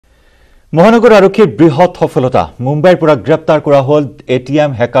মহানগৰ আৰক্ষীৰ বৃহৎ সফলতা মুম্বাইৰ পৰা গ্ৰেপ্তাৰ কৰা হ'ল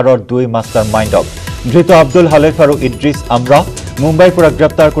ATM হেকাৰৰ 2 মাষ্টাৰমাইণ্ডক ধৃত আব্দুল হালেফ আৰু ইদ্ৰিছ আমৰা মুম্বাইৰ পৰা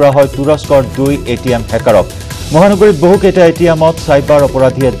গ্ৰেপ্তাৰ কৰা হয় তুৰস্কৰ 2 ATM হেকাৰক মহানগৰীত বহুকেইটা ATMত সাইবাৰ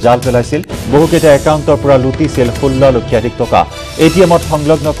অপৰাধীয়ে জাল পেলাইছিল বহুকেইটা একাউণ্টৰ পৰা লুটিছিল 16 লক্ষাধিক টকা ATMত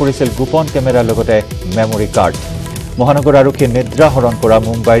সংলগ্ন কৰিছিল গোপন কেমেৰাৰ লগতে মেমৰি কাৰ্ড মহানগৰ আৰক্ষীয়ে নিদ্ৰাহৰণ কৰা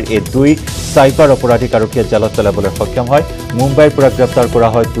মুম্বাইৰ এই 2 সাইবাৰ অপৰাধীক আৰক্ষীয়ে জালত পেলাবলৈ সক্ষম হয় মুম্বাইৰ পৰা গ্ৰেপ্তাৰ কৰা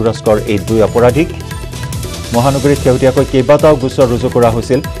হয় তুৰস্কৰ এই 2 অপৰাধীক মহানগৰীত কেউটিয়াকৈ কেইবাটাও গোচৰ ৰুজু কৰা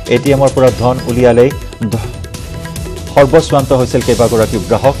হৈছিল ATMৰ পৰা ধন উলিয়ালে সৰ্বস্বান্ত হৈছিল কেইবাগৰাকী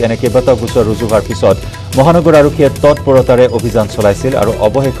গ্ৰাহক এনে কেইবাটাও গোচৰ ৰুজু হোৱাৰ পিছত মহানগৰ আৰক্ষীয়ে তৎপৰতাৰে অভিযান চলাইছিল আৰু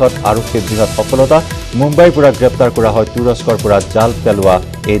অৱশেষত আৰক্ষীৰ বৃহৎ সফলতা মুম্বাইৰ পৰা গ্ৰেপ্তাৰ কৰা হয় তুৰস্কৰ পৰা জাল পেলোৱা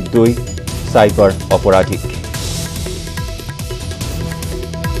এই 2 সাইবাৰ অপৰাধীক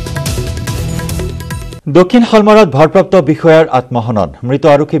দক্ষিণ হালমাৰাত ভাৰপ্ৰাপ্ত বিষয়াৰ আত্মহনন মৃত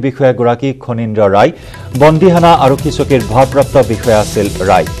আৰক্ষী বিষয়াগৰাকী খনীন্দ্ৰ ৰায় বন্দীহানা আৰক্ষী চকীৰ ভাৰপ্ৰাপ্ত বিষয়া আছিল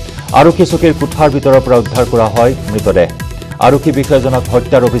ৰায় আৰক্ষী চকীৰ কোঠাৰ ভিতৰৰ পৰা উদ্ধাৰ কৰা হয় মৃতদেহ আৰক্ষী বিষয়াজনক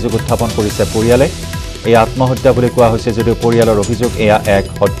হত্যাৰ অভিযোগ উত্থাপন কৰিছে পৰিয়ালে এই আত্মহত্যা বুলি কোৱা হৈছে যদিও পৰিয়ালৰ অভিযোগ এয়া এক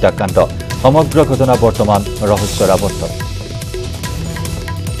হত্যাকাণ্ড সমগ্ৰ ঘটনা বৰ্তমান ৰহস্যৰ আবদ্ধ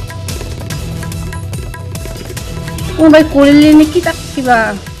কোনোবাই কৰিলে নেকি তাক কিবা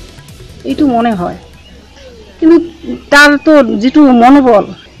এইটো মনে হয় কিন্তু তাৰ তো যেটো মনোবল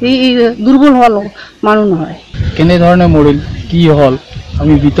এই দুৰ্বল হল মানুহ নহয় কেনে ধৰণে মৰিল কি হল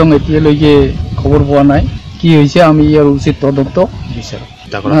আমি বিতং এতিয়ালৈকে খবৰ পোৱা নাই কি হৈছে আমি ইয়াৰ উচিত তদন্ত বিচাৰো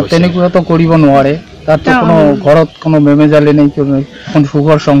তেনেকুৱা তো কৰিব নোৱাৰে তাত কোনো ঘৰত কোনো মেমেজালে নাই কোন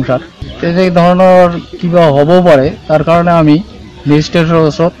সুখৰ সংসাৰ তেনে ধৰণৰ কিবা হ'ব পাৰে তাৰ কাৰণে আমি মিনিষ্টাৰৰ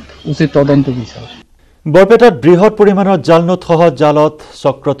ওচৰত উচিত তদন্ত বিচাৰো বৰপেটাত বৃহৎ পৰিমাণৰ জালনোটসহ জালত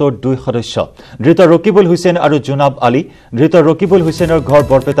চক্ৰটোৰ 2 সদস্য ধৃত ৰকিবুল হুছেইন আৰু জুনাব আলী ধৃত ৰকিবুল হুছেইনৰ ঘৰ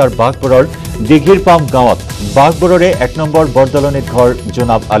বৰপেটাৰ বাঘবৰৰ দিঘিৰপাম গাঁৱত বাঘবৰৰে 1 নম্বৰ বৰদলনিত ঘৰ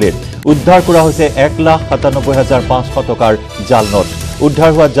জুনাব আলীৰ উদ্ধাৰ কৰা হৈছে 1,97,500 টকাৰ জাল নোট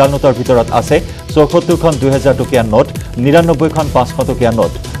উদ্ধাৰ হোৱা জাল নোটৰ ভিতৰত আছে 74খন 2000 টকীয়া নোট 99খন 500 টকীয়া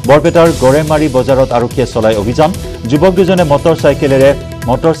নোট বৰপেটাৰ গৰেমাৰী বজাৰত আৰক্ষীয়ে চলাই অভিযান যুৱক দুজনে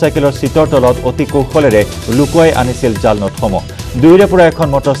মটৰচাইকেলৰ সিটৰ তলত অতি কৌশলেৰে লুকুৱাই আনিছিল জাল নোটসমূহ দুইৰে পৰা এখন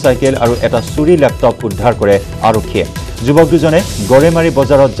মটৰচাইকেল আৰু এটা চুৰি লেপটপ উদ্ধাৰ কৰে আৰক্ষীয়ে যুৱক দুজনে গৰেমাৰী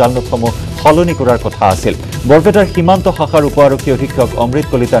বজাৰত জাল নোটসমূহ সলনি কৰাৰ কথা আছিল বৰপেটাৰ সীমান্ত শাখাৰ উপ আৰক্ষী অধীক্ষক অমৃত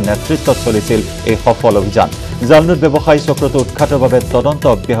কলিতাৰ নেতৃত্বত চলিছিল এই সফল অভিযান জাল নোট ব্যৱসায়ী চক্ৰটো উৎখাতৰ বাবে তদন্ত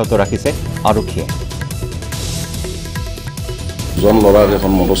অব্যাহত ৰাখিছে আৰক্ষীয়ে জন লৰাক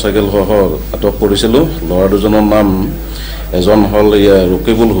এখন মটৰচাইকেল সহ আটক কৰিছিল লৰা দুজনৰ নাম এজন হল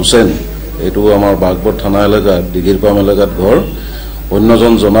ৰকিবুল হুছেইন এইটো আমাৰ বাগবৰ থানা এলেকাত দিঘিৰপাম এলেকাত ঘৰ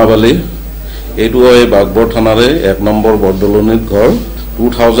অন্যজন জনাব আলী এইটো এই বাগবৰ থানাৰে 1 নম্বৰ বৰদলনিত ঘৰ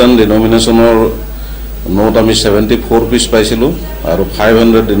 2000 ডিনমিনেশ্যনৰ নোট আমি 74 পিস পাইছিলো আৰু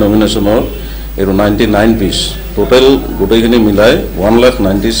 500 ডিনমিনেশ্যনৰ এইটো 99 পিস টোটাল গোটেইখিনি মিলাই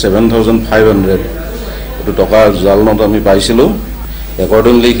 1,97,500 এইটো টকা জাল নোট আমি পাইছিলো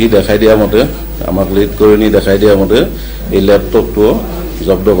একৰ্ডিংলি কি দেখাই দিয়া মতে আমাক লিড কৰি নি দেখাই দিয়া মতে এই ল্যাপটপটো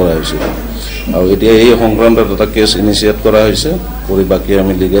জব্দ কৰা হৈছে আৰু এতিয়া এই সংক্ৰান্তত এটা কেছ ইনিচিয়েট কৰা হৈছে কৰি বাকি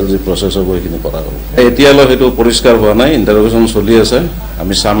আমি লিগেল যি প্ৰসেছ হ'ব এইখিনি কৰা হ'ব এতিয়ালৈ হেতু পৰিষ্কাৰ হোৱা নাই ইন্টাৰভিউচন চলি আছে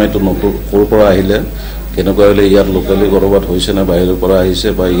আমি সাম এটো নতুন কোৰ পৰা আহিলে কেনেকুৱা হলে ইয়াৰ লোকালি কৰবাত হৈছে না বাহিৰৰ পৰা আহিছে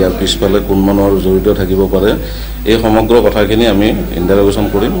বা ইয়াৰ পিছফালে কোন মানুহৰ জড়িত থাকিব পাৰে এই সমগ্ৰ কথাখিনি আমি ইন্টাৰভিউচন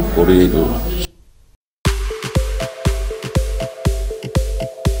কৰিম কৰি এইটো